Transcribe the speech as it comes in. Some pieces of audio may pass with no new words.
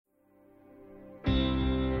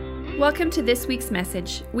Welcome to this week's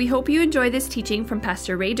message. We hope you enjoy this teaching from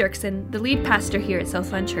Pastor Ray Dirksen, the lead pastor here at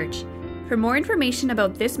Southland Church. For more information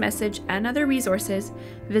about this message and other resources,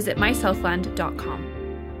 visit mysouthland.com.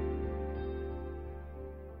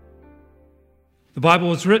 The Bible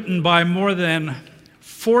was written by more than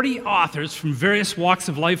 40 authors from various walks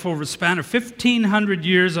of life over a span of 1,500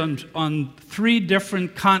 years on 3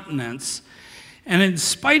 different continents. And in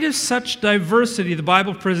spite of such diversity, the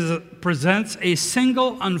Bible presents a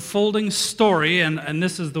single unfolding story, and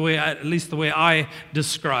this is the way, at least the way I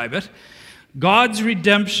describe it, God's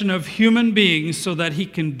redemption of human beings so that he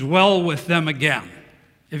can dwell with them again.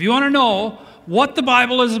 If you want to know what the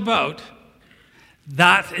Bible is about,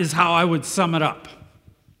 that is how I would sum it up.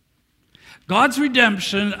 God's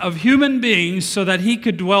redemption of human beings so that he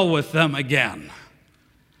could dwell with them again.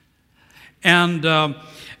 And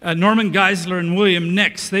Norman Geisler and William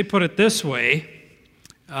Nix, they put it this way.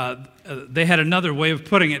 They had another way of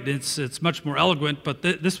putting it. It's much more eloquent, but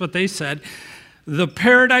this is what they said. The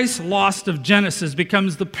paradise lost of Genesis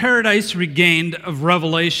becomes the paradise regained of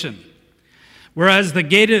Revelation. Whereas the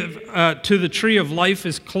gate to the tree of life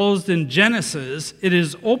is closed in Genesis, it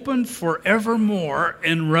is opened forevermore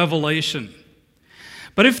in Revelation.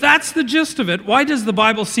 But if that's the gist of it, why does the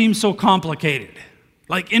Bible seem so complicated?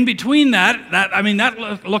 Like in between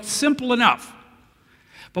that looks simple enough.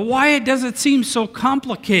 But why does it seem so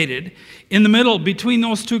complicated in the middle between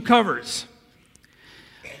those two covers?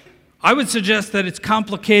 I would suggest that it's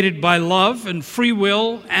complicated by love and free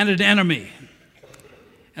will and an enemy.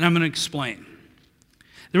 And I'm going to explain.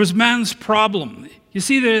 There was man's problem. You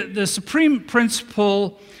see, the supreme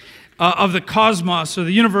principle of the cosmos or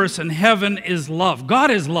the universe and heaven is love.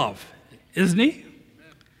 God is love, isn't he?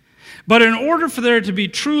 But in order for there to be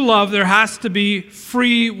true love, there has to be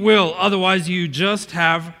free will. Otherwise, you just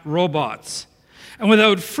have robots. And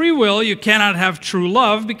without free will, you cannot have true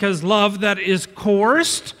love, because love that is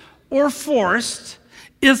coerced or forced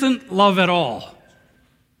isn't love at all.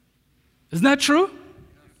 Isn't that true?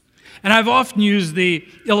 And I've often used the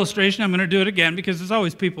illustration. I'm going to do it again because there's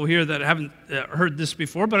always people here that haven't heard this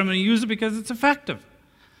before, but I'm going to use it because it's effective.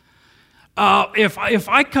 If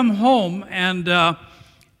I come home and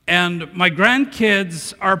my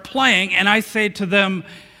grandkids are playing, and I say to them,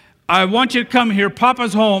 I want you to come here,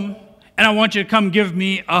 Papa's home, and I want you to come give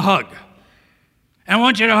me a hug. And I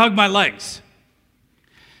want you to hug my legs.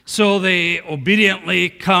 So they obediently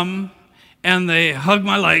come, and they hug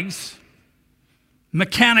my legs,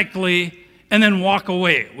 mechanically, and then walk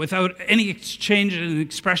away without any exchange and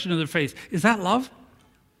expression of their face. Is that love?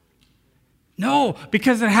 No,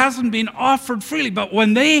 because it hasn't been offered freely. But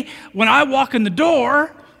when I walk in the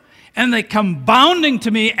door, and they come bounding to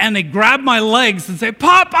me and they grab my legs and say,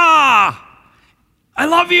 Papa, I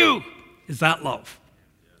love you. Is that love?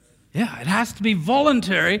 Yeah, it has to be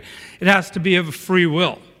voluntary. It has to be of free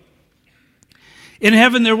will. In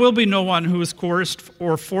heaven, there will be no one who is coerced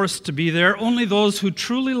or forced to be there. Only those who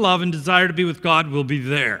truly love and desire to be with God will be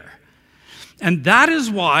there. And that is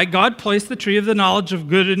why God placed the tree of the knowledge of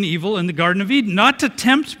good and evil in the Garden of Eden, not to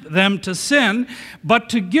tempt them to sin, but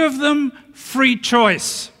to give them free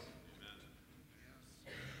choice.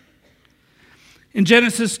 In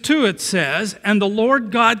Genesis 2 it says, And the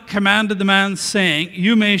Lord God commanded the man, saying,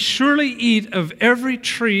 You may surely eat of every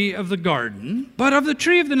tree of the garden, but of the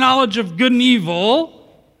tree of the knowledge of good and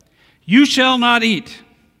evil you shall not eat.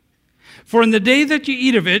 For in the day that you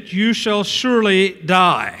eat of it, you shall surely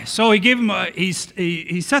die. So he gave him he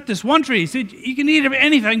set this one tree. He said, You can eat of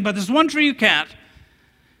anything, but this one tree you can't.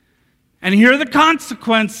 And here are the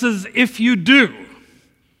consequences if you do.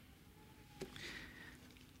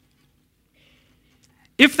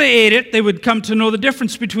 If they ate it, they would come to know the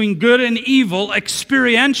difference between good and evil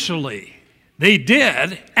experientially. They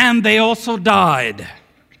did, and they also died.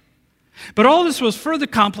 But all this was further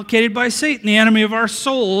complicated by Satan, the enemy of our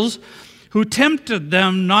souls, who tempted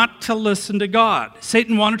them not to listen to God.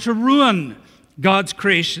 Satan wanted to ruin God's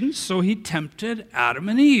creation, so he tempted Adam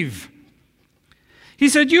and Eve. He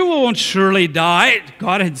said, You won't surely die.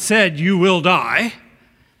 God had said, You will die.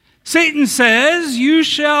 Satan says, you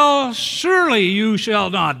shall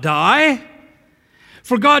not die.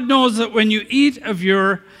 For God knows that when you eat of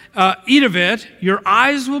it, your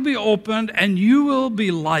eyes will be opened, and you will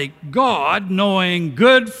be like God, knowing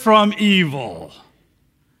good from evil.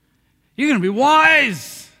 You're going to be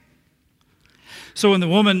wise. So when the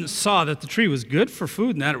woman saw that the tree was good for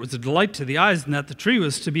food, and that it was a delight to the eyes, and that the tree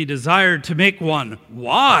was to be desired to make one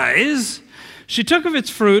wise, she took of its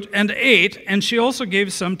fruit and ate, and she also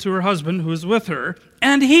gave some to her husband who was with her,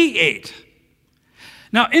 and he ate.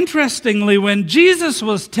 Now, interestingly, when Jesus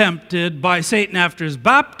was tempted by Satan after his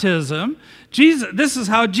baptism, this is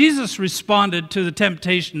how Jesus responded to the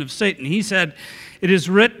temptation of Satan. He said, "It is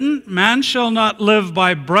written, man shall not live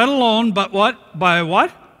by bread alone, but what? By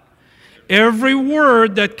what? Every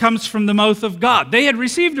word that comes from the mouth of God." They had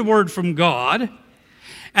received a word from God,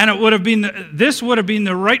 and this would have been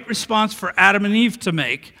the right response for Adam and Eve to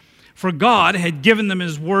make, for God had given them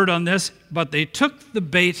his word on this, but they took the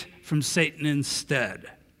bait from Satan instead.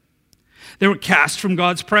 They were cast from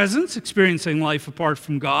God's presence, experiencing life apart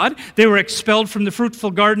from God. They were expelled from the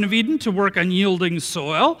fruitful Garden of Eden to work unyielding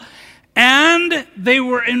soil, and they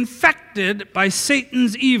were infected by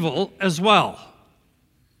Satan's evil as well.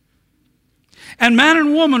 And man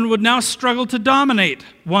and woman would now struggle to dominate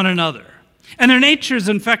one another. And their natures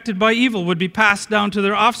infected by evil would be passed down to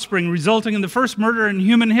their offspring, resulting in the first murder in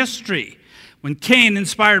human history, when Cain,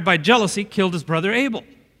 inspired by jealousy, killed his brother Abel.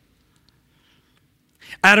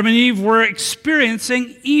 Adam and Eve were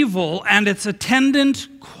experiencing evil and its attendant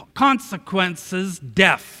consequences,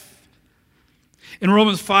 death. In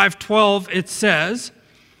Romans 5:12, it says,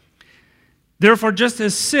 "Therefore, just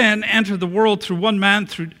as sin entered the world through one man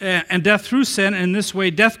and death through sin, in this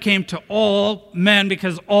way death came to all men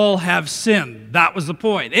because all have sinned." That was the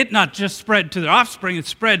point. It not just spread to their offspring, it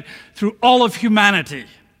spread through all of humanity.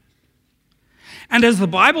 And as the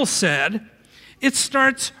Bible said, it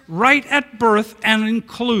starts right at birth and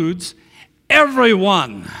includes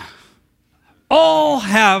everyone. All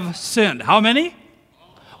have sinned. How many?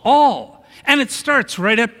 All. And it starts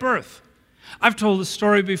right at birth. I've told this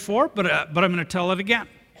story before, but I'm going to tell it again.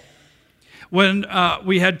 When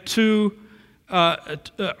we had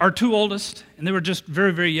our two oldest, and they were just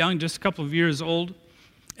very, very young, just a couple of years old,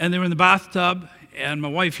 and they were in the bathtub, and my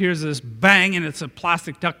wife hears this bang, and it's a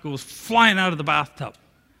plastic duck goes flying out of the bathtub.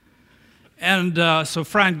 And so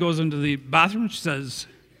Fran goes into the bathroom, she says,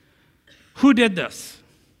 "Who did this?"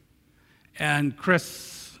 And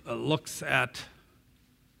Chris looks at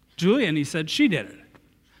Julie, and he said, "She did it."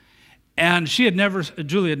 And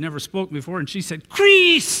Julie had never spoken before, and she said,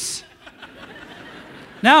 "Chris!"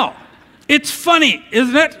 Now, it's funny,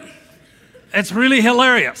 isn't it? It's really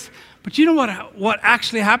hilarious. But you know what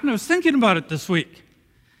actually happened? I was thinking about it this week.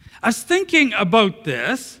 I was thinking about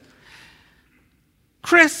this.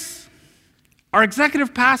 Chris, our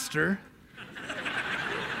executive pastor,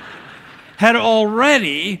 had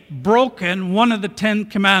already broken one of the 10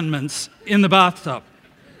 commandments in the bathtub.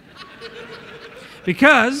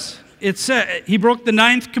 Because it said he broke the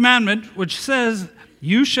 9th commandment, which says,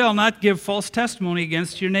 "You shall not give false testimony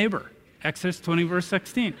against your neighbor." Exodus 20, verse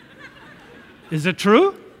 16. Is it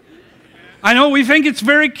true? I know we think it's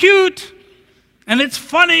very cute and it's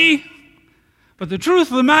funny, but the truth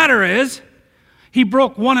of the matter is, he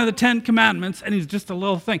broke one of the 10 commandments, and he's just a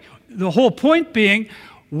little thing. The whole point being,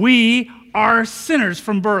 we are sinners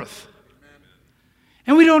from birth.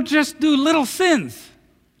 And we don't just do little sins.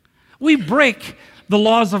 We break the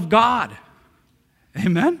laws of God.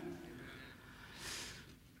 Amen?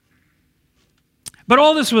 But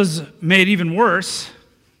all this was made even worse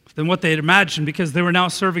than what they had imagined, because they were now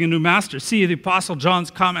serving a new master. See the Apostle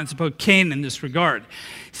John's comments about Cain in this regard.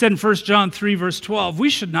 He said in 1 John 3, verse 12, "We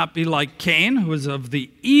should not be like Cain, who was of the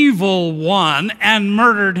evil one and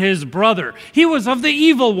murdered his brother." He was of the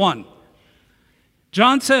evil one.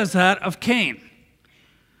 John says that of Cain.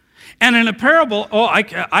 And in a parable,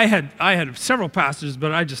 I had several passages,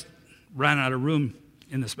 but I just ran out of room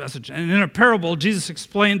in this message. And in a parable, Jesus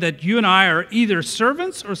explained that you and I are either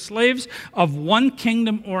servants or slaves of one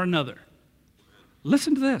kingdom or another.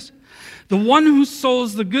 Listen to this. The one who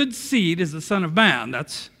sows the good seed is the Son of Man.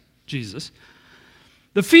 That's Jesus.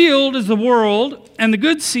 The field is the world, and the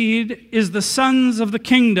good seed is the sons of the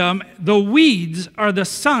kingdom. The weeds are the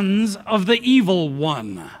sons of the evil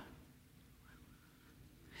one.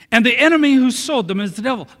 And the enemy who sowed them is the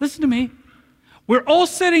devil. Listen to me. We're all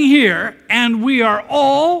sitting here, and we are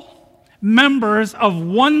all members of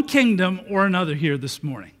one kingdom or another here this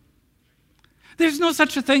morning. There's no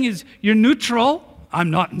such a thing as you're neutral. I'm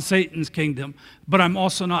not in Satan's kingdom, but I'm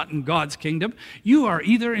also not in God's kingdom. You are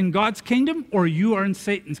either in God's kingdom or you are in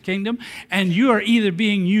Satan's kingdom, and you are either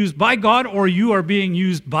being used by God or you are being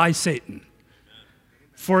used by Satan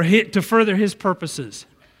to further his purposes.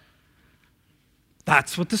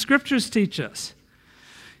 That's what the scriptures teach us.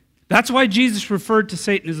 That's why Jesus referred to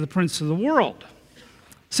Satan as the prince of the world.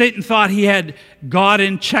 Satan thought he had God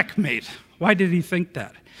in checkmate. Why did he think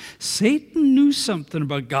that? Satan knew something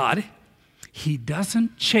about God. He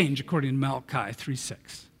doesn't change, according to Malachi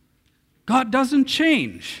 3:6. God doesn't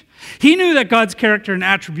change. He knew that God's character and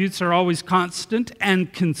attributes are always constant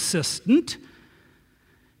and consistent.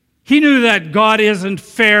 He knew that God isn't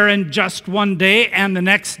fair and just one day and the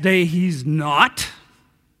next day he's not.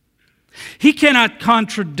 He cannot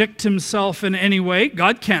contradict himself in any way.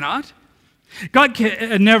 God cannot. God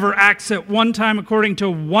never acts at one time according to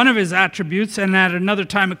one of his attributes and at another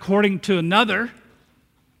time according to another.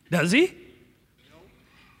 Does he?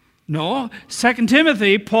 No. 2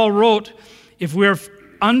 Timothy, Paul wrote, if we are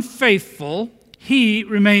unfaithful, he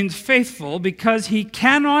remains faithful because he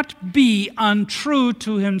cannot be untrue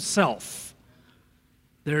to himself.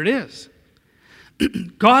 There it is.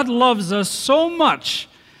 God loves us so much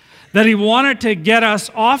that he wanted to get us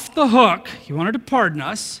off the hook. He wanted to pardon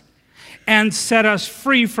us and set us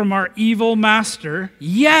free from our evil master.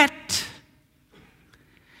 Yet,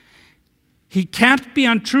 he can't be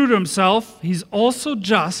untrue to himself. He's also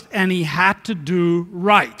just, and he had to do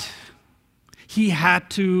right. He had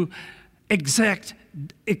to exact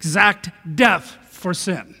death for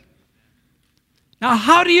sin. Now,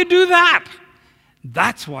 how do you do that?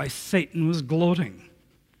 That's why Satan was gloating.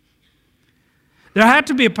 There had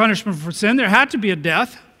to be a punishment for sin. There had to be a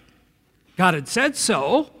death. God had said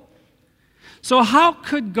so. So how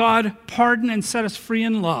could God pardon and set us free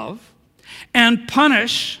in love and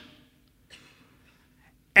punish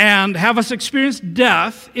and have us experience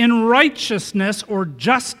death in righteousness or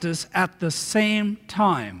justice at the same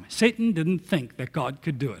time? Satan didn't think that God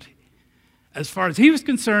could do it. As far as he was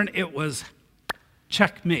concerned, it was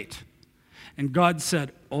checkmate. And God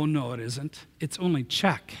said, oh no, it isn't. It's only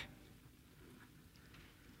check.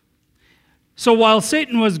 So while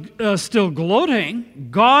Satan was still gloating,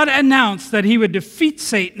 God announced that he would defeat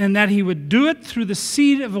Satan and that he would do it through the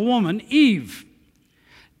seed of a woman, Eve.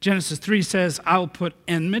 Genesis 3 says, I'll put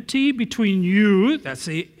enmity between you, that's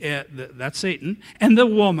Satan, and the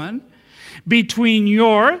woman, between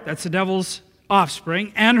that's the devil's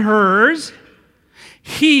offspring, and hers.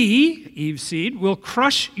 He, Eve's seed, will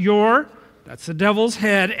crush that's the devil's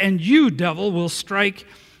head, and you, devil, will strike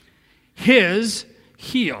his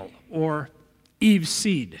heel, or Eve's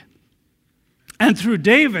seed. And through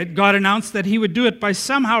David, God announced that he would do it by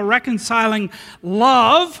somehow reconciling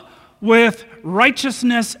love with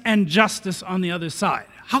righteousness and justice on the other side.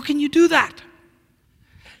 How can you do that?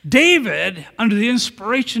 David, under the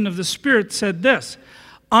inspiration of the Spirit, said this,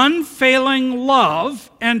 unfailing love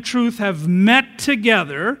and truth have met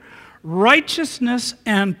together, righteousness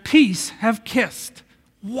and peace have kissed.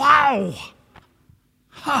 Wow!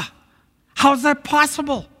 How is that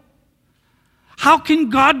possible? How can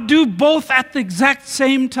God do both at the exact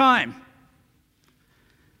same time?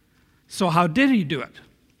 So how did he do it?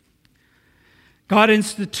 God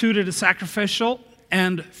instituted a sacrificial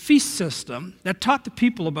and feast system that taught the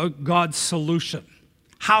people about God's solution,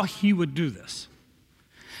 how he would do this.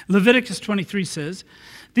 Leviticus 23 says,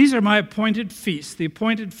 these are my appointed feasts, the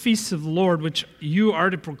appointed feasts of the Lord, which you are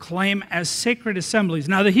to proclaim as sacred assemblies.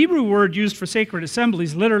 Now, the Hebrew word used for sacred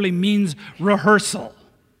assemblies literally means rehearsal,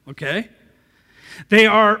 okay? They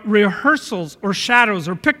are rehearsals or shadows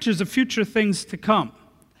or pictures of future things to come.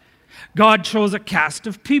 God chose a cast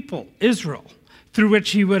of people, Israel, through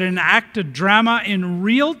which he would enact a drama in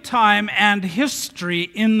real time and history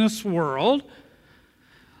in this world,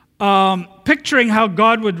 picturing how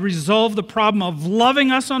God would resolve the problem of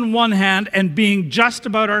loving us on one hand and being just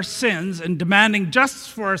about our sins and demanding justice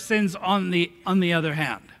for our sins on the other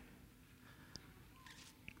hand.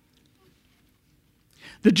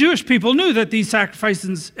 The Jewish people knew that these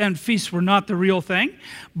sacrifices and feasts were not the real thing,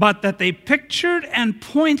 but that they pictured and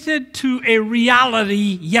pointed to a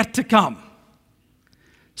reality yet to come.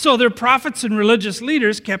 So their prophets and religious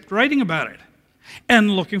leaders kept writing about it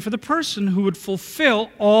and looking for the person who would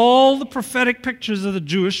fulfill all the prophetic pictures of the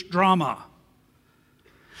Jewish drama.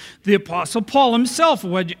 The Apostle Paul himself,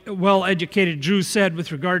 a well-educated Jew, said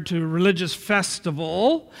with regard to a religious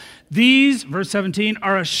festival, these, verse 17,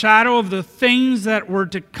 are a shadow of the things that were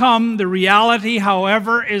to come. The reality,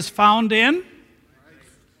 however, is found in.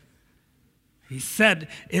 He said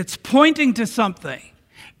it's pointing to something.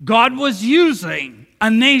 God was using a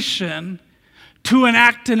nation to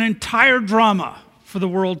enact an entire drama for the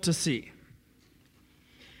world to see.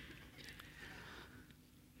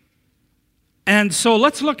 And so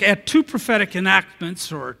let's look at two prophetic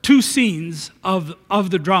enactments or two scenes of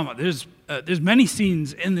the drama. There's many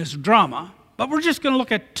scenes in this drama, but we're just going to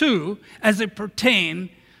look at two as they pertain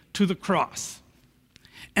to the cross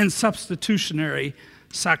and substitutionary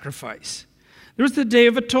sacrifice. There's the Day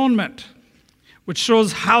of Atonement, which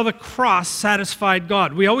shows how the cross satisfied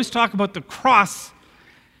God. We always talk about the cross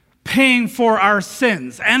paying for our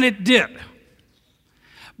sins, and it did.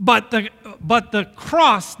 But the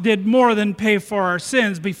cross did more than pay for our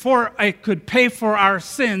sins. Before it could pay for our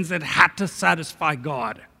sins, it had to satisfy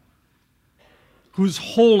God. who's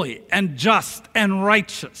holy and just and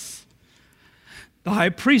righteous. The high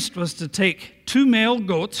priest was to take 2 male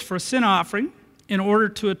goats for a sin offering in order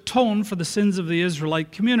to atone for the sins of the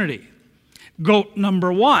Israelite community. Goat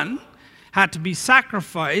number 1 had to be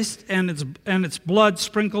sacrificed and its blood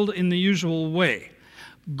sprinkled in the usual way.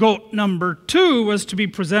 Goat number 2 was to be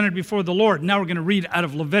presented before the Lord. Now we're going to read out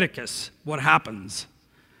of Leviticus what happens.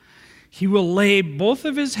 He will lay both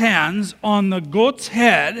of his hands on the goat's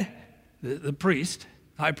head, the priest,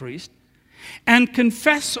 high priest, and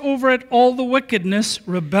confess over it all the wickedness,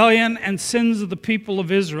 rebellion, and sins of the people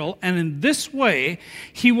of Israel. And in this way,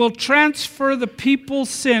 he will transfer the people's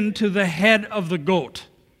sin to the head of the goat.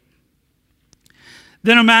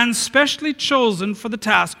 Then a man specially chosen for the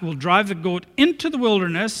task will drive the goat into the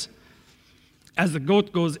wilderness. As the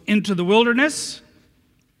goat goes into the wilderness,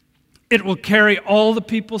 it will carry all the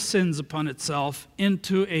people's sins upon itself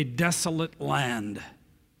into a desolate land.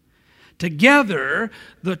 Together,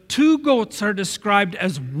 the 2 goats are described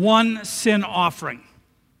as one sin offering,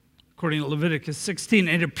 according to Leviticus 16.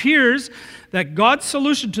 It appears that God's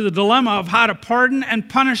solution to the dilemma of how to pardon and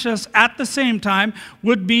punish us at the same time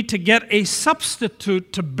would be to get a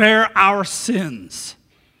substitute to bear our sins.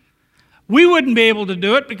 We wouldn't be able to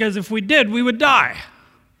do it because if we did, we would die.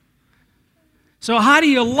 So how do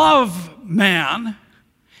you love man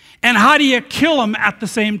and how do you kill him at the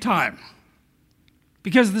same time?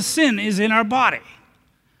 Because the sin is in our body.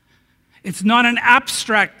 It's not an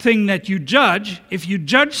abstract thing that you judge. If you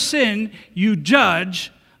judge sin, you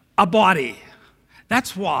judge a body.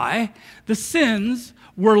 That's why the sins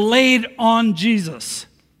were laid on Jesus.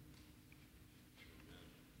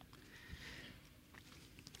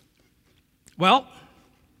 Well,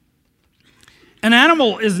 an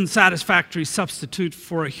animal isn't a satisfactory substitute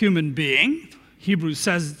for a human being. Hebrews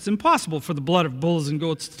says it's impossible for the blood of bulls and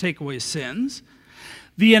goats to take away sins.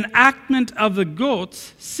 The enactment of the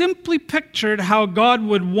goats simply pictured how God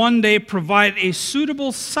would one day provide a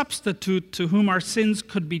suitable substitute to whom our sins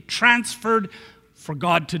could be transferred for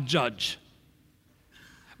God to judge.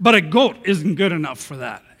 But a goat isn't good enough for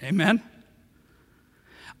that. Amen?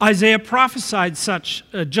 Isaiah prophesied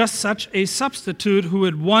just such a substitute who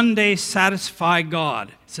would one day satisfy God.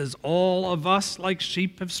 It says, all of us like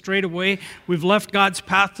sheep have strayed away. We've left God's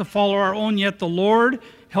path to follow our own, yet the Lord,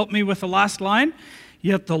 help me with the last line,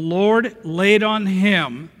 yet the Lord laid on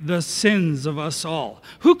him the sins of us all.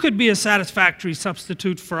 Who could be a satisfactory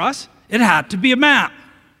substitute for us? It had to be a man.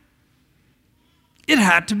 It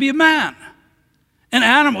had to be a man. An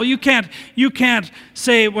animal, you can't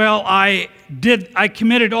say, well, I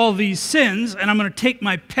committed all these sins and I'm going to take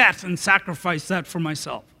my pet and sacrifice that for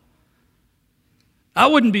myself. That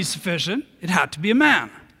wouldn't be sufficient. It had to be a man.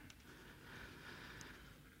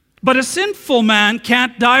 But a sinful man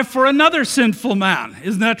can't die for another sinful man.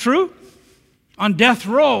 Isn't that true? On death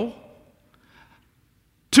row,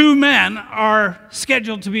 2 men are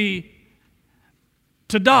scheduled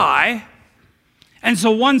to die. And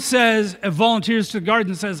so one volunteers to the guard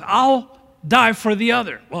and says, I'll die for the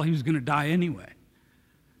other. Well, he was going to die anyway.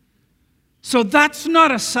 So that's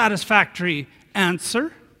not a satisfactory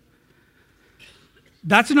answer.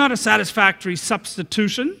 That's not a satisfactory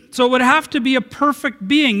substitution. So it would have to be a perfect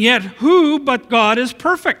being. Yet who but God is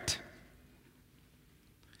perfect?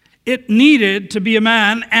 It needed to be a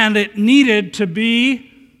man, and it needed to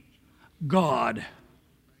be God.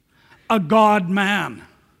 A God-man.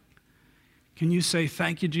 Can you say,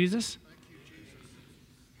 thank you, Jesus? Thank you, Jesus.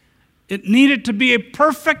 It needed to be a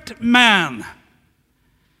perfect man.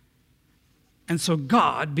 And so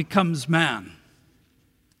God becomes man.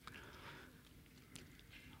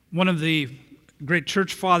 One of the great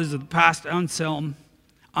church fathers of the past, Anselm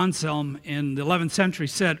in the 11th century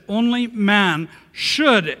said, only man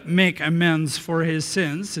should make amends for his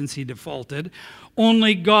sins since he defaulted.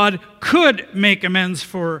 Only God could make amends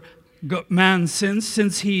for man's sins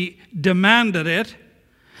since he demanded it.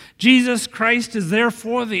 Jesus Christ is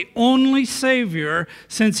therefore the only Savior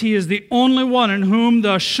since he is the only one in whom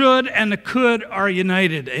the should and the could are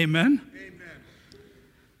united. Amen?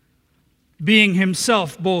 Being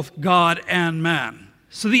himself both God and man.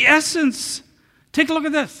 So the essence, take a look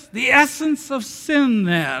at this. The essence of sin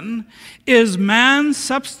then is man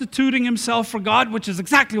substituting himself for God, which is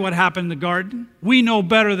exactly what happened in the garden. We know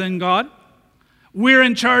better than God. We're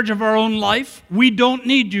in charge of our own life. We don't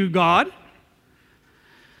need you, God.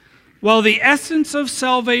 Well, the essence of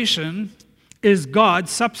salvation is God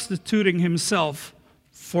substituting himself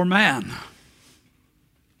for man.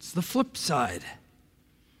 It's the flip side.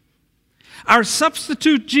 Our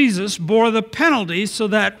substitute Jesus bore the penalty so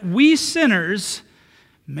that we sinners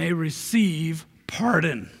may receive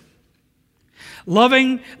pardon. Love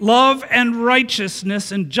and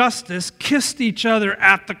righteousness and justice kissed each other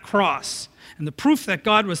at the cross. And the proof that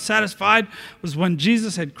God was satisfied was when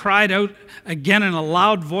Jesus had cried out again in a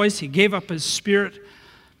loud voice. He gave up his spirit.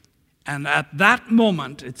 And at that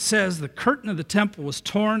moment, it says, the curtain of the temple was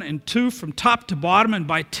torn in two from top to bottom. And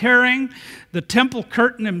by tearing the temple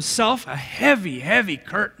curtain himself, a heavy, heavy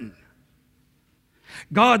curtain,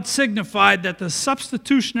 God signified that the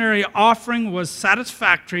substitutionary offering was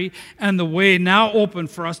satisfactory and the way now open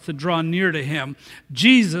for us to draw near to him.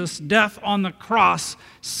 Jesus' death on the cross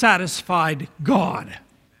satisfied God.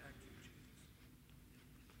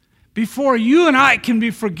 Before you and I can be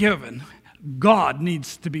forgiven, God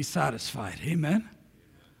needs to be satisfied. Amen?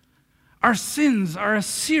 Our sins are a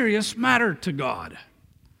serious matter to God.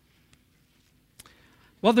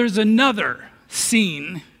 Well, there's another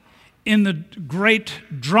scene in the great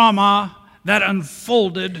drama that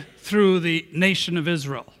unfolded through the nation of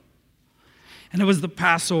Israel. And it was the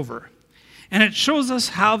Passover. And it shows us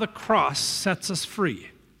how the cross sets us free.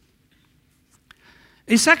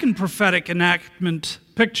 A second prophetic enactment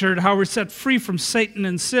pictured how we're set free from Satan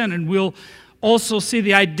and sin, and we'll also see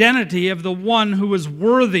the identity of the one who was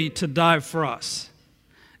worthy to die for us.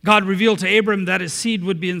 God revealed to Abram that his seed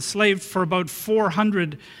would be enslaved for about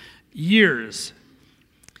 400 years.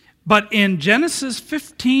 But in Genesis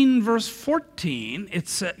 15, verse 14,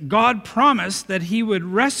 God promised that he would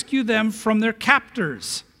rescue them from their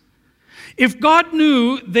captors. If God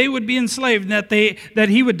knew they would be enslaved and that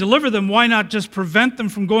he would deliver them, why not just prevent them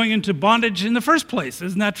from going into bondage in the first place?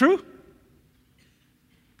 Isn't that true?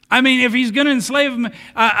 I mean, if he's going to enslave them,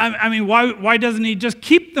 why doesn't he just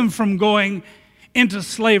keep them from going into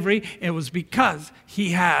slavery? It was because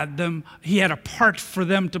he had a part for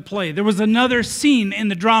them to play. There was another scene in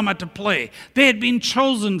the drama to play. They had been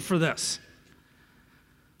chosen for this.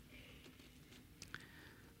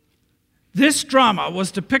 This drama was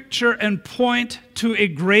to picture and point to a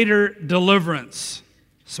greater deliverance.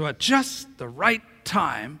 So at just the right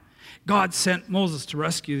time, God sent Moses to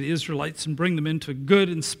rescue the Israelites and bring them into a good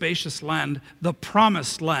and spacious land, the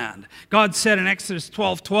promised land. God said in Exodus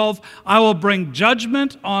 12:12, I will bring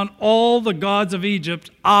judgment on all the gods of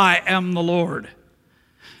Egypt. I am the Lord.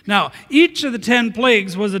 Now, each of the 10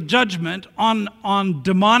 plagues was a judgment on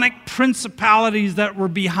demonic principalities that were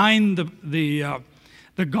behind the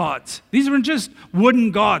gods. These weren't just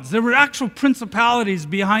wooden gods. There were actual principalities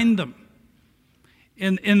behind them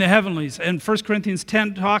in the heavenlies. And 1 Corinthians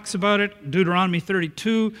 10 talks about it. Deuteronomy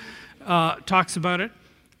 32 talks about it.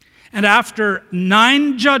 And after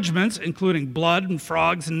 9 judgments, including blood and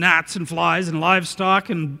frogs and gnats and flies and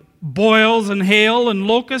livestock and boils and hail and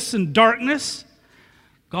locusts and darkness,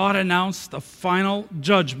 God announced the final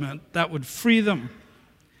judgment that would free them.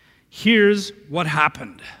 Here's what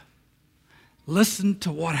happened. Listen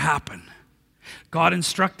to what happened. God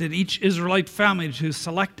instructed each Israelite family to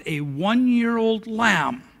select a 1-year-old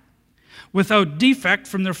lamb without defect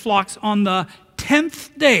from their flocks on the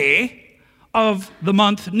 10th day of the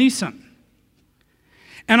month Nisan.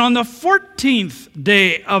 And on the 14th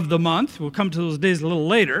day of the month, we'll come to those days a little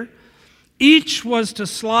later, each was to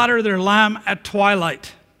slaughter their lamb at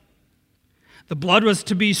twilight. The blood was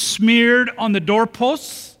to be smeared on the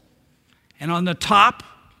doorposts and on the top,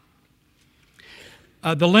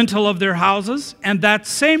 the lintel of their houses, and that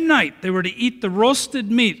same night they were to eat the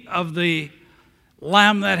roasted meat of the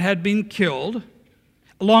lamb that had been killed,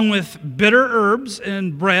 along with bitter herbs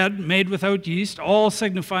and bread made without yeast, all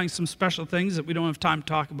signifying some special things that we don't have time to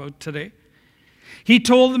talk about today. He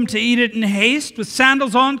told them to eat it in haste, with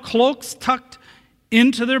sandals on, cloaks tucked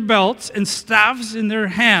into their belts, and staffs in their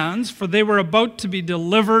hands, for they were about to be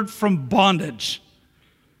delivered from bondage.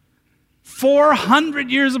 400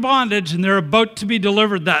 years of bondage, and they're about to be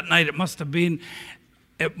delivered that night. It must have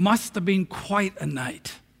been quite a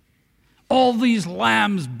night. All these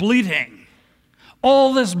lambs bleating,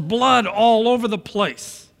 all this blood all over the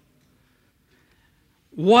place.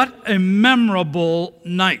 What a memorable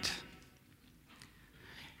night.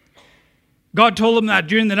 God told them that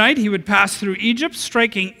during the night he would pass through Egypt,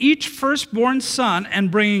 striking each firstborn son and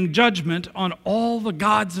bringing judgment on all the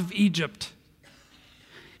gods of Egypt.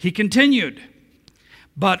 He continued,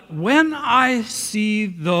 but when I see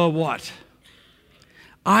the what?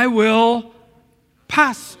 I will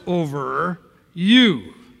pass over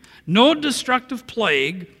you. No destructive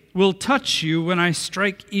plague will touch you when I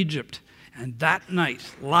strike Egypt. And that night,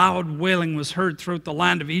 loud wailing was heard throughout the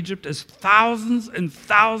land of Egypt as thousands and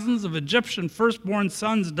thousands of Egyptian firstborn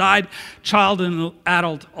sons died, child and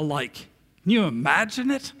adult alike. Can you imagine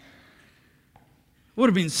it? Would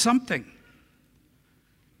have been something.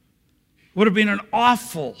 Would have been an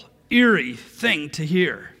awful, eerie thing to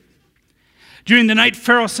hear. During the night,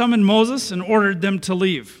 Pharaoh summoned Moses and ordered them to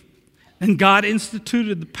leave. Then God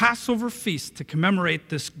instituted the Passover feast to commemorate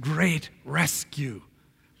this great rescue.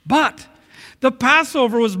 But the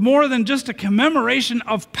Passover was more than just a commemoration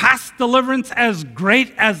of past deliverance, as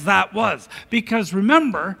great as that was. Because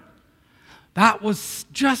remember, that was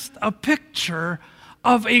just a picture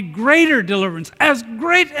of a greater deliverance. As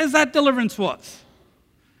great as that deliverance was,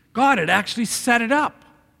 God had actually set it up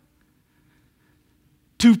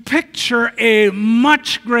to picture a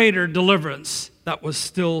much greater deliverance that was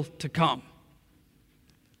still to come.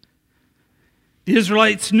 The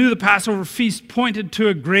Israelites knew the Passover feast pointed to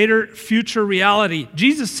a greater future reality.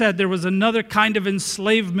 Jesus said there was another kind of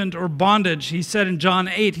enslavement or bondage. He said in John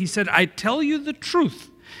 8, he said, I tell you the truth.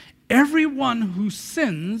 Everyone who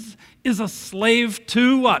sins is a slave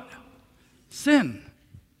to what? Sin.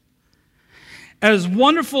 As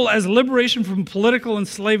wonderful as liberation from political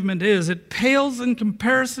enslavement is, it pales in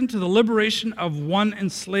comparison to the liberation of one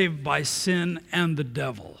enslaved by sin and the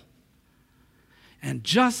devil. And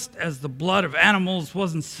just as the blood of animals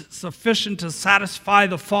wasn't sufficient to satisfy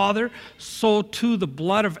the Father, so too the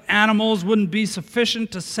blood of animals wouldn't be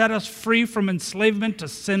sufficient to set us free from enslavement to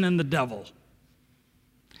sin and the devil.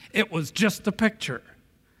 It was just a picture.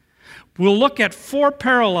 We'll look at three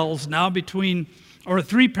parallels between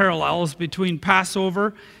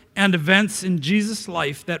Passover and events in Jesus'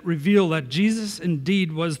 life that reveal that Jesus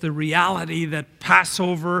indeed was the reality that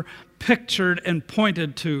Passover pictured and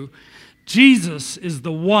pointed to. Jesus is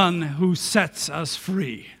the one who sets us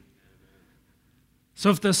free. So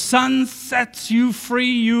if the Son sets you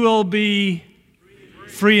free, you will be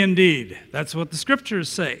free indeed. That's what the scriptures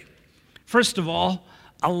say. First of all,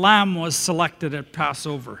 a lamb was selected at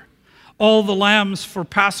Passover. All the lambs for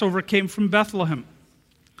Passover came from Bethlehem.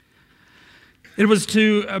 It was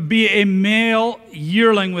to be a male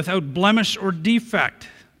yearling without blemish or defect.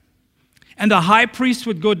 And the high priest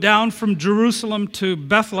would go down from Jerusalem to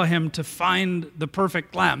Bethlehem to find the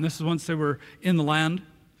perfect lamb. This is once they were in the land.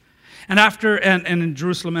 And in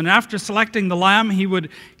Jerusalem. And after selecting the lamb, he would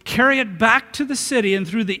carry it back to the city and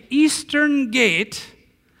through the eastern gate,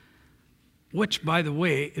 which, by the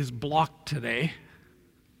way, is blocked today.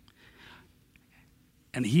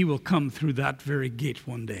 And he will come through that very gate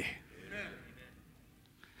one day.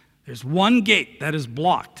 There's one gate that is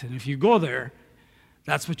blocked, and if you go there,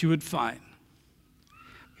 that's what you would find.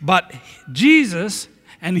 But Jesus,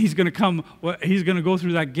 and he's going to go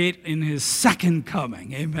through that gate in his second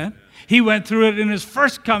coming, amen? He went through it in his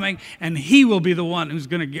first coming, and he will be the one who's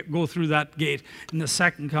going to go through that gate in the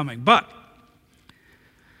second coming. But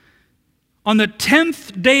on the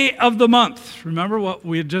 10th day of the month, remember what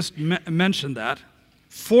we had just mentioned that,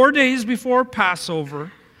 4 days before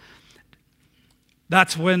Passover,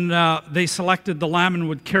 that's when they selected the lamb and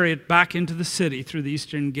would carry it back into the city through the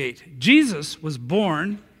eastern gate. Jesus was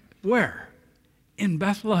born where? In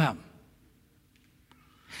Bethlehem.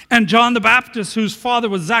 And John the Baptist, whose father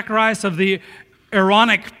was Zacharias of the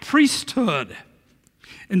Aaronic priesthood.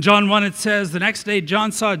 In John 1 it says, the next day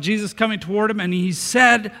John saw Jesus coming toward him and he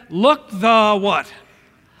said, look, the what?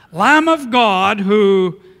 Lamb of God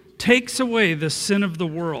who takes away the sin of the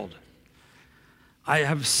world. I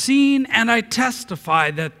have seen and I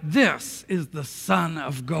testify that this is the Son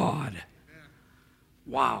of God.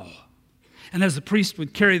 Wow. And as the priest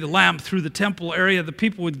would carry the lamb through the temple area, the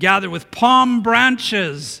people would gather with palm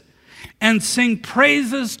branches and sing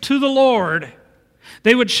praises to the Lord.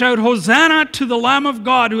 They would shout, Hosanna to the Lamb of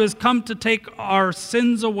God who has come to take our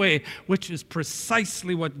sins away, which is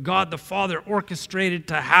precisely what God the Father orchestrated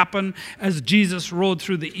to happen as Jesus rode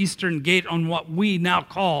through the eastern gate on what we now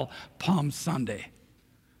call Palm Sunday.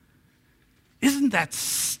 Isn't that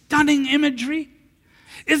stunning imagery?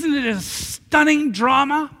 Isn't it a stunning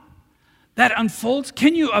drama that unfolds?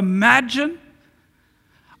 Can you imagine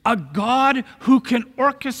a God who can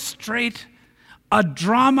orchestrate a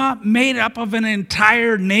drama made up of an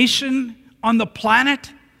entire nation on the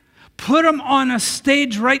planet, put them on a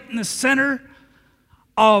stage right in the center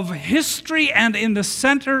of history and in the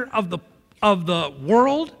center of the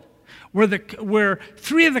world, where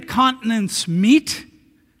three of the continents meet,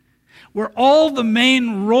 where all the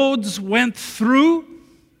main roads went through,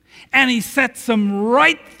 and he sets them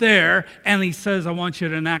right there, and he says, I want you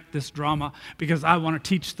to enact this drama because I want to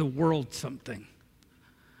teach the world something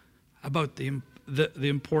about the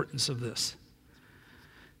importance of this.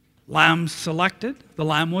 Lamb selected, the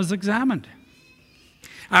lamb was examined.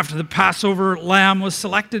 After the Passover lamb was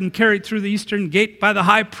selected and carried through the eastern gate by the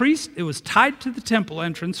high priest, it was tied to the temple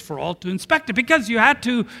entrance for all to inspect it, because you had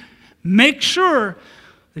to make sure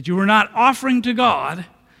that you were not offering to God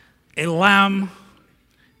a lamb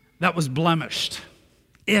that was blemished.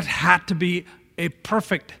 It had to be a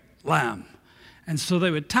perfect lamb. And so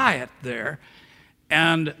they would tie it there,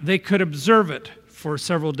 and they could observe it for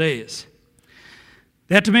several days.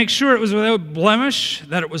 They had to make sure it was without blemish,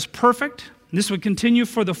 that it was perfect. And this would continue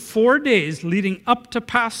for the 4 days leading up to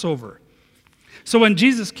Passover. So when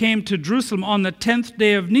Jesus came to Jerusalem on the 10th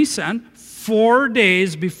day of Nisan, 4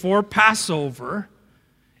 days before Passover,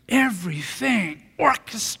 everything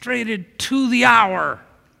orchestrated to the hour.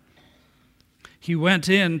 He went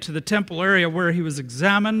into the temple area where he was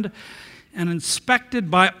examined and inspected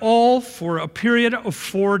by all for a period of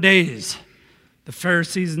 4 days. The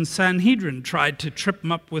Pharisees and Sanhedrin tried to trip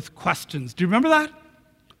him up with questions. Do you remember that?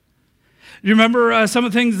 Do you remember some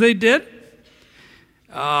of the things they did?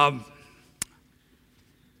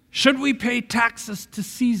 Should we pay taxes to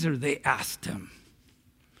Caesar? They asked him.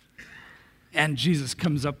 And Jesus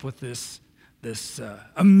comes up with this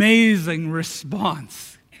amazing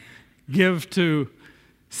response. Give to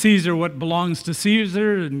Caesar what belongs to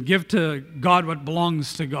Caesar, and give to God what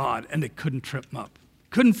belongs to God. And they couldn't trip him up.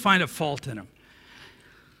 Couldn't find a fault in him.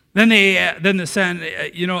 Then then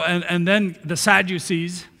the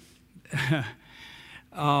Sadducees,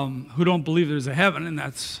 who don't believe there's a heaven, and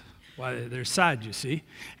that's why they're sad, you see.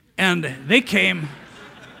 And they came,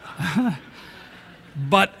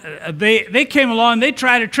 but they came along. They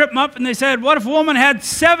tried to trip him up, and they said, "What if a woman had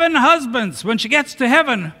 7 husbands? When she gets to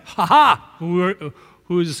heaven,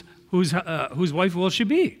 whose wife will she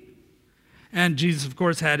be?" And Jesus, of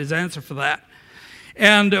course, had his answer for that.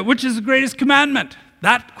 And which is the greatest commandment?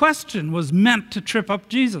 That question was meant to trip up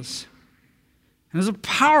Jesus. And it was a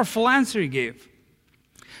powerful answer he gave.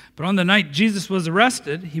 But on the night Jesus was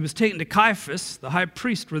arrested, he was taken to Caiaphas, the high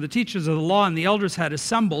priest, where the teachers of the law and the elders had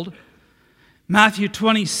assembled. Matthew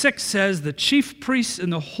 26 says the chief priests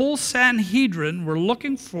and the whole Sanhedrin were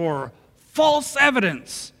looking for false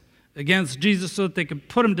evidence against Jesus so that they could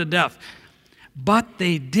put him to death. But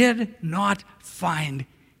they did not find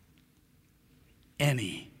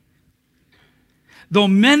any. Though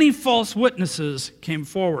many false witnesses came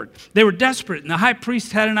forward. They were desperate, and the high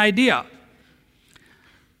priest had an idea.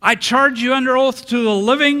 "I charge you under oath to the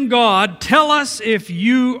living God, tell us if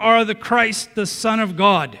you are the Christ, the Son of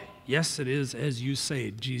God." "Yes, it is as you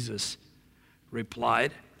say," Jesus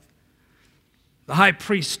replied. The high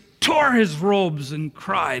priest tore his robes and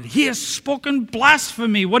cried, "He has spoken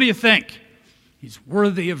blasphemy. What do you think?" "He's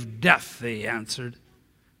worthy of death," they answered.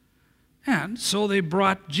 And so they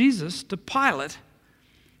brought Jesus to Pilate,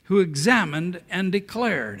 who examined and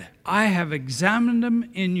declared, "I have examined him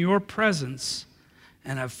in your presence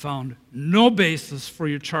and have found no basis for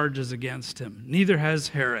your charges against him. Neither has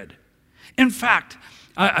Herod." In fact,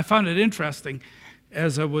 I found it interesting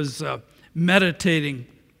as I was meditating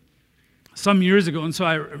some years ago, and so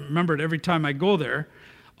I remembered every time I go there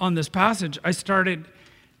on this passage, I started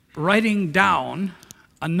writing down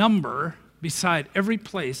a number beside every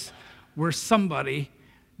place where somebody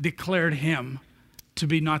declared him to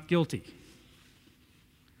be not guilty.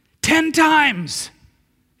 10 times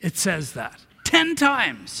it says that. 10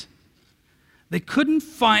 times. They couldn't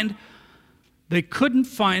find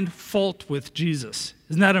fault with Jesus.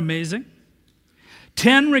 Isn't that amazing?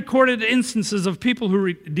 10 recorded instances of people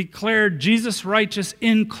who declared Jesus righteous,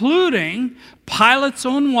 including Pilate's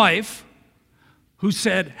own wife, who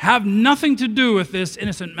said, "Have nothing to do with this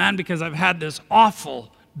innocent man because I've had this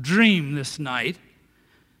awful dream this night."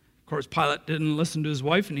 Of course, Pilate didn't listen to his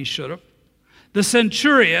wife, and he should have. The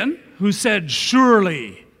centurion, who said,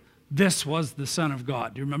 "Surely this was the Son of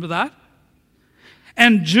God." Do you remember that?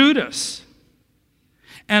 And Judas,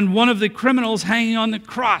 and one of the criminals hanging on the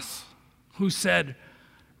cross, who said,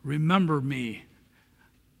 "Remember me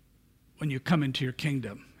when you come into your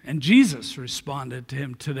kingdom." And Jesus responded to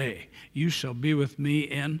him, "Today you shall be with me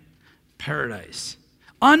in paradise."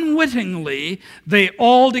 Unwittingly, they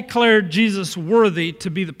all declared Jesus worthy to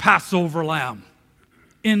be the Passover lamb.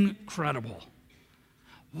 Incredible.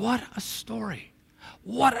 What a story.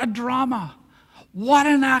 What a drama. What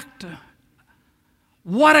an act.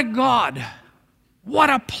 What a God.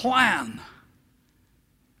 What a plan.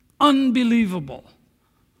 Unbelievable.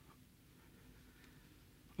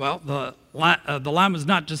 Well, the lamb was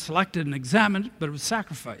not just selected and examined, but it was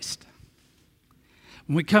sacrificed.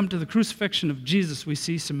 When we come to the crucifixion of Jesus, we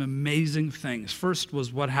see some amazing things. First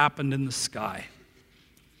was what happened in the sky.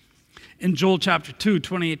 In Joel chapter 2,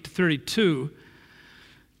 28 to 32,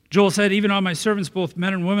 Joel said, "Even on my servants, both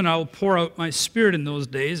men and women, I will pour out my spirit in those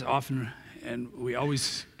days." Often, and we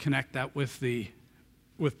always connect that with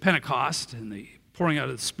Pentecost and the pouring out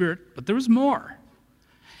of the Spirit. But there was more.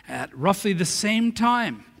 At roughly the same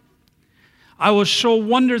time, "I will show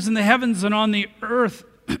wonders in the heavens and on the earth,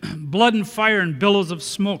 blood and fire and billows of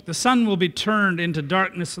smoke. The sun will be turned into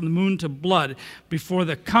darkness and the moon to blood before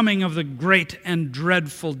the coming of the great and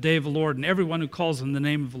dreadful day of the Lord. And everyone who calls on the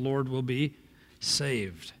name of the Lord will be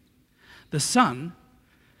saved. The sun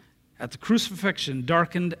at the crucifixion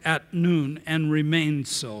darkened at noon and remained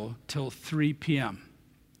so till 3 p.m.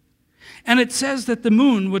 And it says that the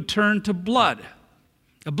moon would turn to blood.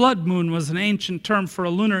 A blood moon was an ancient term for a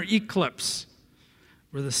lunar eclipse,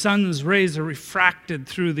 where the sun's rays are refracted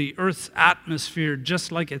through the earth's atmosphere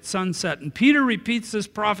just like at sunset. And Peter repeats this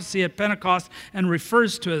prophecy at Pentecost and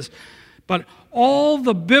refers to it. But all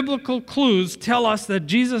the biblical clues tell us that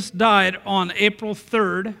Jesus died on April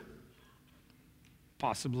 3rd,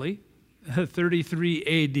 possibly, 33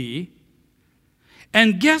 AD.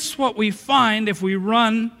 And guess what we find if we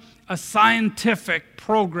run a scientific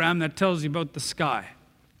program that tells you about the sky?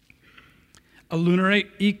 A lunar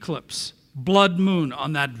eclipse, blood moon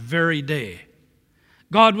on that very day.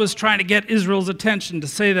 God was trying to get Israel's attention to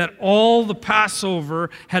say that all that the Passover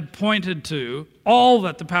had pointed to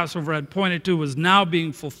was now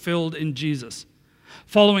being fulfilled in Jesus.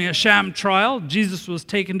 Following a sham trial, Jesus was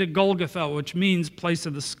taken to Golgotha, which means place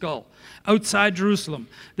of the skull, outside Jerusalem.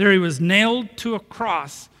 There he was nailed to a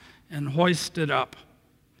cross and hoisted up.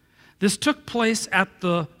 This took place at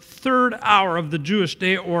the 3rd hour of the Jewish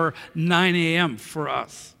day, or 9 a.m. for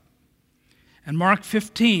us. And Mark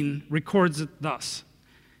 15 records it thus.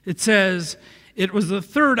 It says, "It was the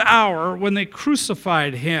 3rd hour when they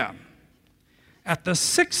crucified him. At the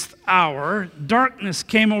 6th hour, darkness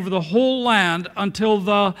came over the whole land until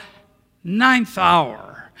the 9th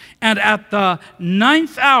hour. And at the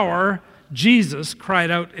 9th hour, Jesus cried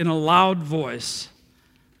out in a loud voice,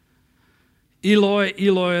 'Eloi,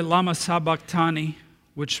 Eloi, lama sabachthani,'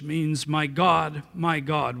 which means, my God,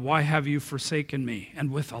 why have you forsaken me?"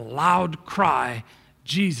 And with a loud cry,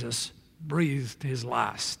 Jesus breathed his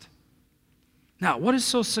last. Now, what is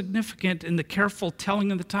so significant in the careful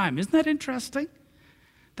telling of the time? Isn't that interesting?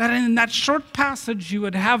 That in that short passage, you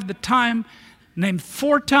would have the time named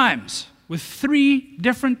 4 times, with 3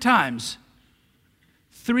 different times,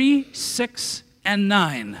 3, 6, and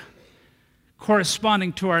 9,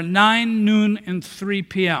 corresponding to our 9, noon, and 3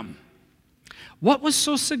 p.m. What was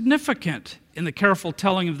so significant in the careful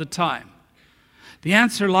telling of the time? The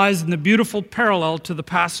answer lies in the beautiful parallel to the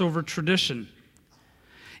Passover tradition.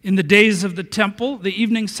 In the days of the temple, the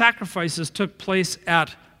evening sacrifices took place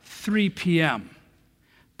at 3 p.m.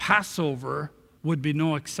 Passover would be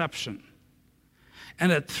no exception.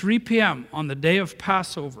 And at 3 p.m. on the day of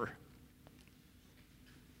Passover,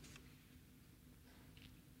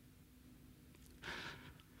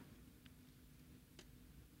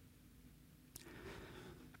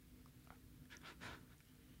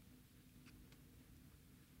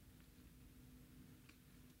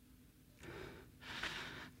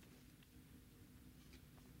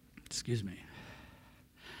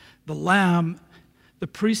 the lamb the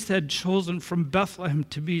priest had chosen from Bethlehem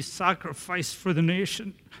to be sacrificed for the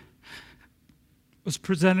nation was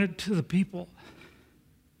presented to the people.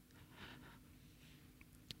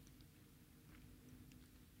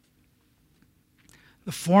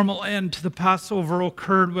 The formal end to the Passover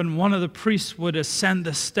occurred when one of the priests would ascend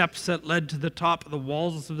the steps that led to the top of the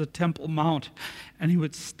walls of the Temple Mount, and he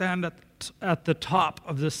would stand at the top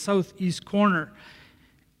of the southeast corner,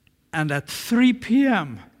 and at 3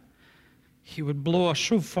 p.m., he would blow a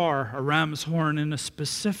shofar, a ram's horn, in a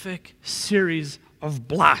specific series of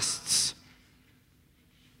blasts.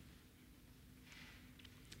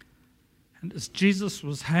 And as Jesus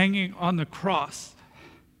was hanging on the cross,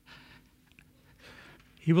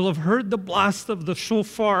 he will have heard the blast of the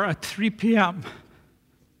shofar at 3 p.m.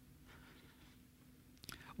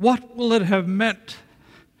 What will it have meant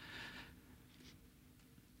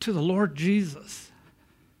to the Lord Jesus,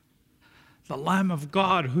 the Lamb of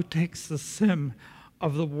God who takes the sin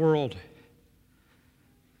of the world?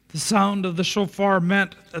 The sound of the shofar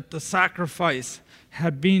meant that the sacrifice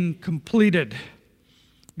had been completed.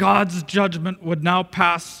 God's judgment would now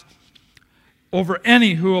pass over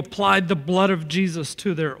any who applied the blood of Jesus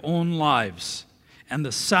to their own lives. And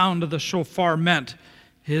the sound of the shofar meant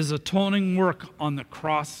his atoning work on the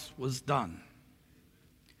cross was done.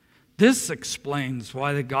 This explains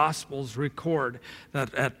why the Gospels record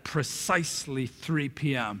that at precisely 3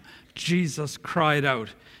 p.m., Jesus cried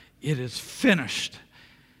out, "It is finished,"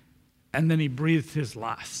 and then he breathed his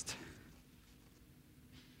last.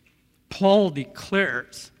 Paul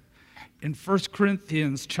declares in 1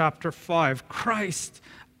 Corinthians chapter 5, Christ,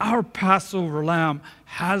 our Passover lamb,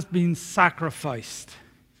 has been sacrificed.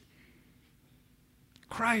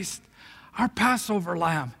 Christ, our Passover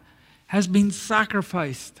lamb, has been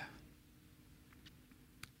sacrificed.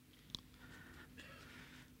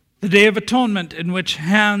 The Day of Atonement, in which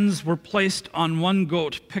hands were placed on one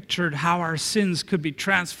goat, pictured how our sins could be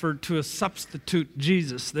transferred to a substitute,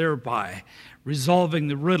 Jesus, thereby resolving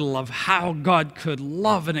the riddle of how God could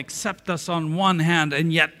love and accept us on one hand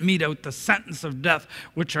and yet mete out the sentence of death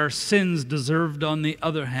which our sins deserved on the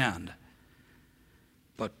other hand.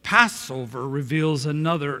 But Passover reveals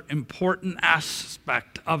another important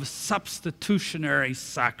aspect of substitutionary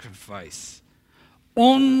sacrifice.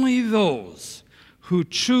 Only those who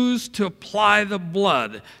choose to apply the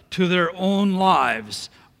blood to their own lives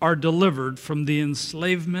are delivered from the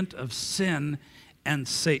enslavement of sin and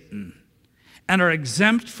Satan, and are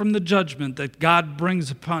exempt from the judgment that God brings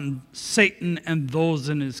upon Satan and those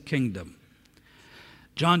in his kingdom.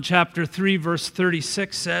 John chapter 3, verse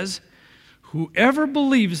 36 says, "Whoever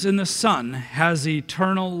believes in the Son has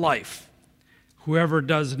eternal life. Whoever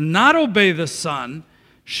does not obey the Son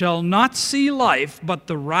shall not see life, but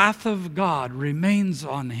the wrath of God remains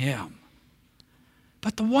on him.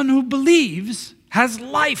 But the one who believes has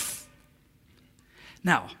life."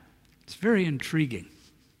 Now, it's very intriguing.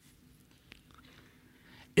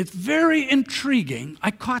 It's very intriguing.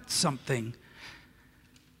 I caught something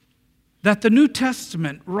that the New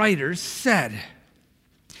Testament writers said.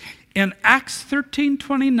 In Acts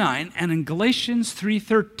 13:29 and in Galatians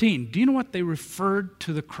 3:13, do you know what they referred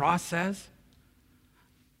to the cross as?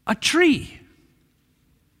 A tree.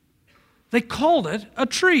 They called it a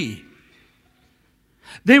tree.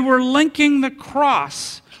 They were linking the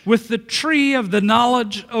cross with the tree of the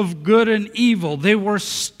knowledge of good and evil. They were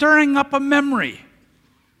stirring up a memory.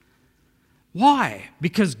 Why?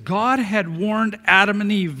 Because God had warned Adam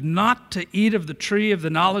and Eve not to eat of the tree of the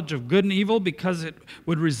knowledge of good and evil because it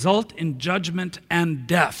would result in judgment and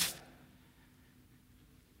death.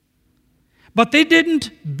 But they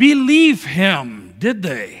didn't believe him, did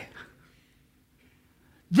they?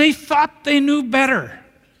 They thought they knew better.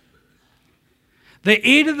 They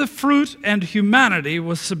ate of the fruit, and humanity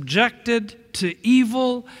was subjected to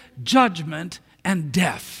evil, judgment, and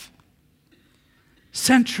death.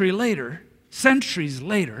 Centuries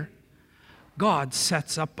later, God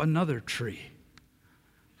sets up another tree,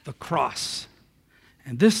 the cross.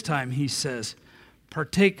 And this time he says,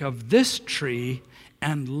 "Partake of this tree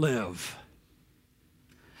and live."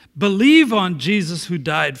 Believe on Jesus who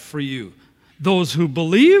died for you. Those who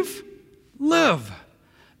believe, live.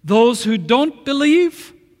 Those who don't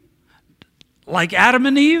believe, like Adam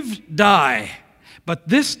and Eve, die. But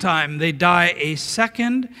this time they die a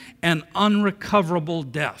second and unrecoverable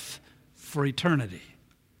death for eternity.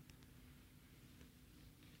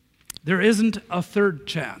 There isn't a third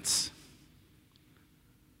chance.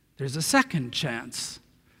 There's a second chance,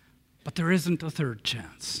 but there isn't a third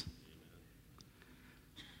chance.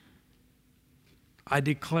 I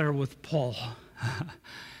declare with Paul,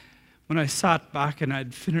 when I sat back and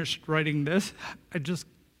I'd finished writing this, I just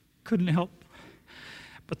couldn't help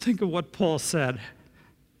but think of what Paul said.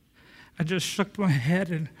 I just shook my head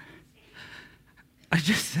and I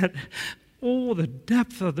just said, oh, the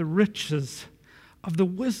depth of the riches of the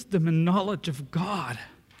wisdom and knowledge of God.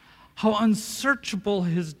 How unsearchable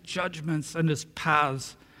his judgments and his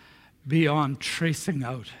paths beyond tracing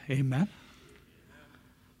out. Amen?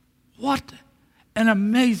 What an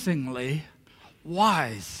amazingly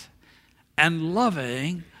wise and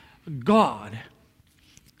loving God.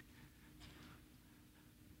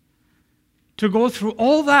 To go through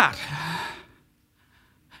all that.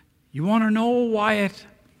 You want to know why it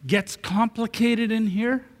gets complicated in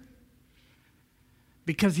here?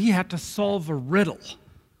 Because he had to solve a riddle.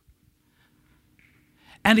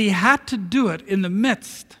 And he had to do it in the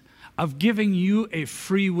midst of giving you a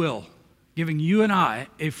free will, giving you and I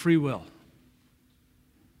a free will.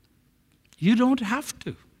 You don't have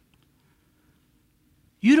to.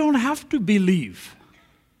 You don't have to believe.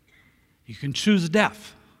 You can choose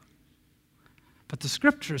death. But the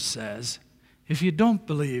scripture says, if you don't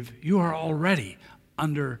believe, you are already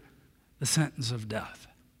under the sentence of death.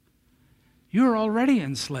 You are already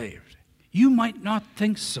enslaved. You might not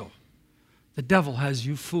think so. The devil has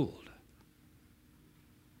you fooled.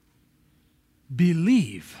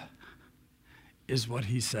 Believe is what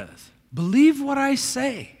he says. Believe what I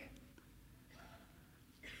say.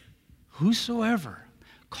 Whosoever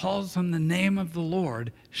calls on the name of the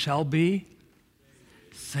Lord shall be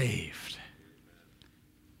saved.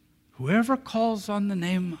 Whoever calls on the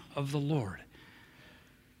name of the Lord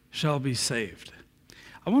shall be saved.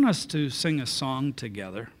 I want us to sing a song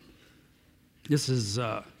together. This is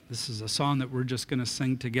a song that we're just going to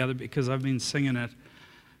sing together because I've been singing it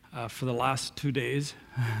for the last 2 days.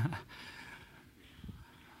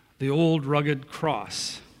 The Old Rugged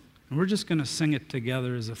Cross. And we're just going to sing it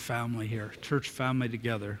together as a family here, church family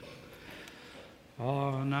together.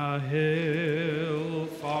 On a hill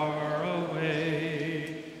far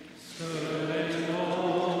away stood an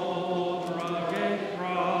old rugged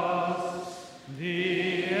cross,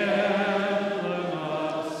 the emblem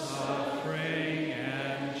of suffering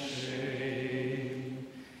and shame.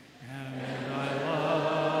 And I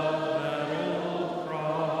love that old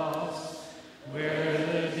cross where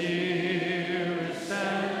the dearest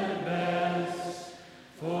and best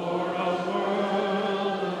for a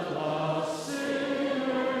world of lost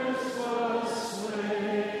sinners was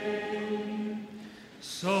slain.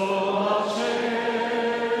 So I'll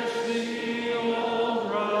cherish the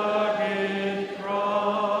old rugged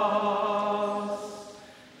cross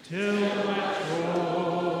till my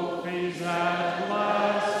trophies at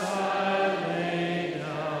last I lay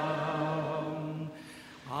down.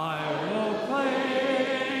 I will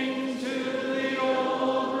cling to the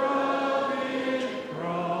old rugged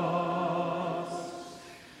cross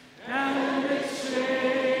and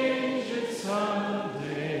exchange it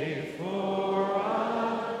someday for a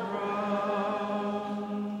crown.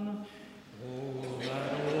 Oh,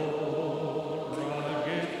 that old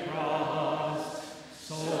rugged cross.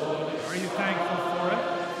 So, are you thankful for it?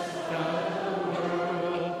 That the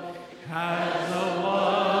world has a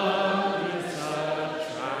wondrous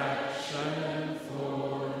attraction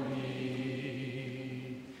for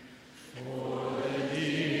me. For the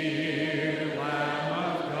dear Lamb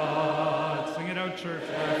of God, sing it out, church,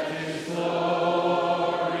 left His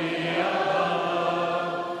glory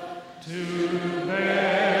above to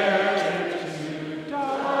bear it to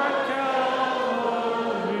dark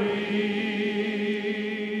Calvary.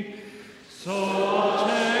 So I'll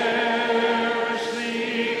cherish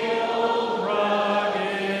the old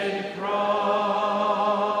rugged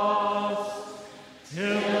cross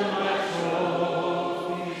till my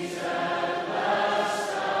trophies at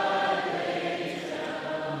last I lay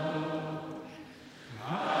down. I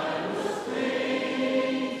will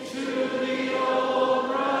cling to the old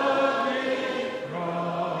rugged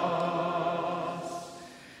cross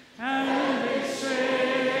and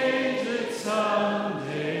exchange it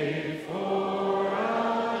someday for a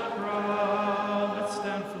crown. Let's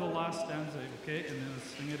stand for the last stanza, okay? And then let's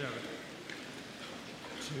sing it out.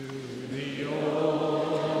 To the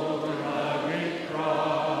old rugged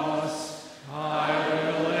cross I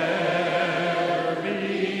will ever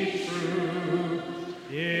be true.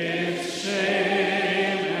 Its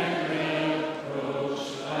shame and reproach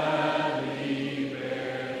gladly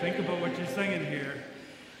bear. Think about what you're singing here.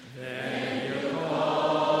 Then you're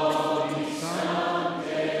called me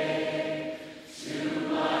someday to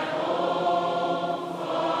my home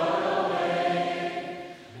far away,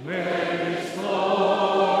 where His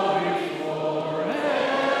glory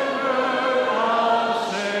forever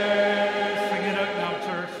I'll share. Sing it out now,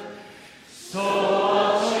 church. So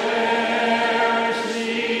I'll cherish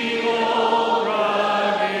the old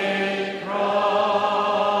rugged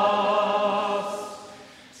cross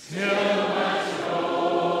till my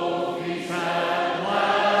trophies at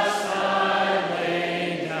last I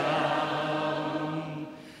lay down.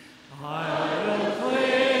 I will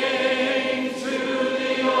cling to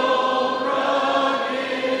the old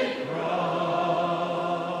rugged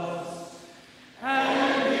cross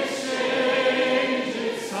and exchange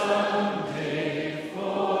it someday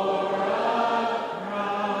for a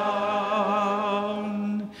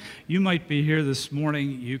crown. You might be here this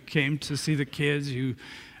morning. You came to see the kids.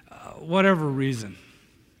 Whatever reason.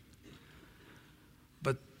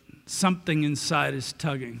 But something inside is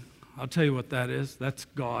tugging. I'll tell you what that is. That's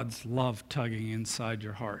God's love tugging inside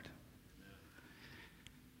your heart.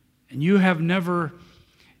 And you've never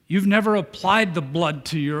applied the blood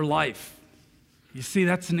to your life. You see,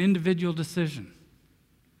 that's an individual decision.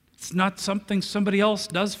 It's not something somebody else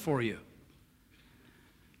does for you.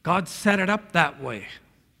 God set it up that way.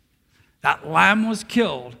 That lamb was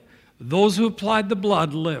killed. Those who applied the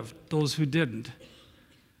blood lived. Those who didn't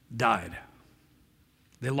died.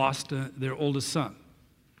 They lost their oldest son.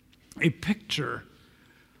 A picture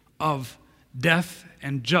of death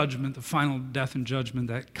and judgment, the final death and judgment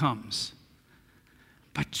that comes.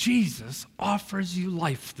 But Jesus offers you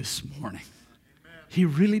life this morning. Amen. He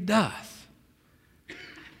really does.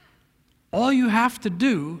 All you have to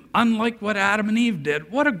do, unlike what Adam and Eve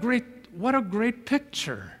did, what a great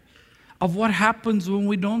picture of what happens when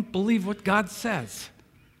we don't believe what God says.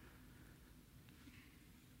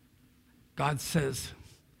 God says,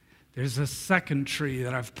 there's a second tree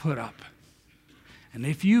that I've put up. And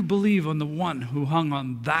if you believe on the one who hung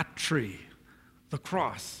on that tree, the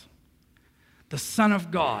cross, the Son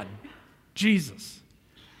of God, Jesus,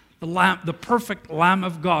 the perfect Lamb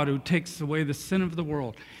of God who takes away the sin of the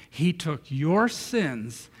world. He took your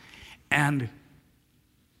sins, and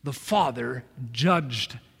the Father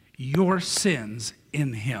judged your sins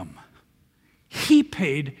in him. He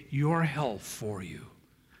paid your hell for you.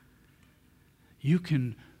 You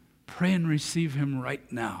can pray and receive him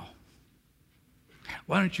right now.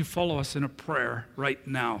 Why don't you follow us in a prayer right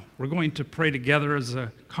now? We're going to pray together as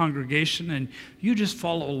a congregation, and you just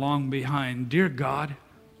follow along behind. Dear God,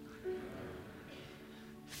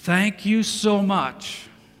 thank you so much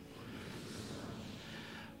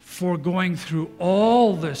for going through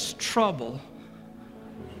all this trouble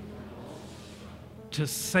to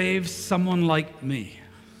save someone like me.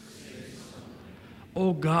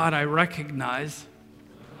 Oh God, I recognize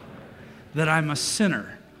that I'm a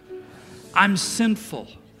sinner. I'm sinful.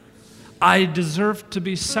 I deserve to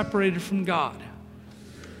be separated from God.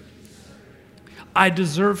 I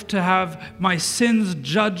deserve to have my sins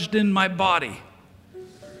judged in my body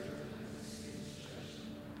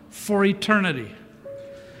for eternity.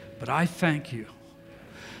 But I thank you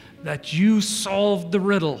that you solved the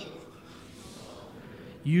riddle.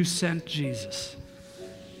 You sent Jesus,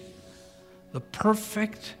 the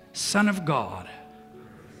perfect Son of God,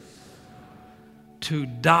 to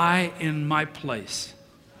die in my place.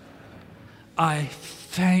 I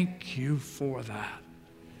thank you for that.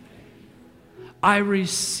 I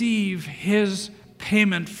receive his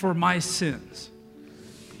payment for my sins.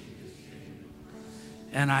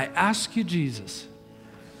 And I ask you, Jesus,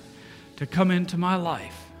 to come into my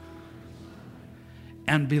life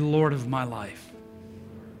and be Lord of my life.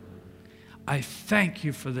 I thank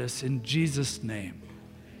you for this in Jesus' name.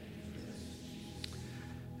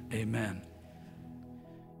 Amen.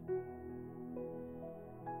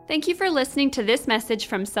 Thank you for listening to this message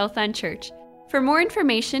from Southland Church. For more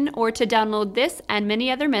information or to download this and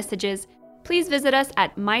many other messages, please visit us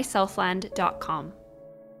at mysouthland.com.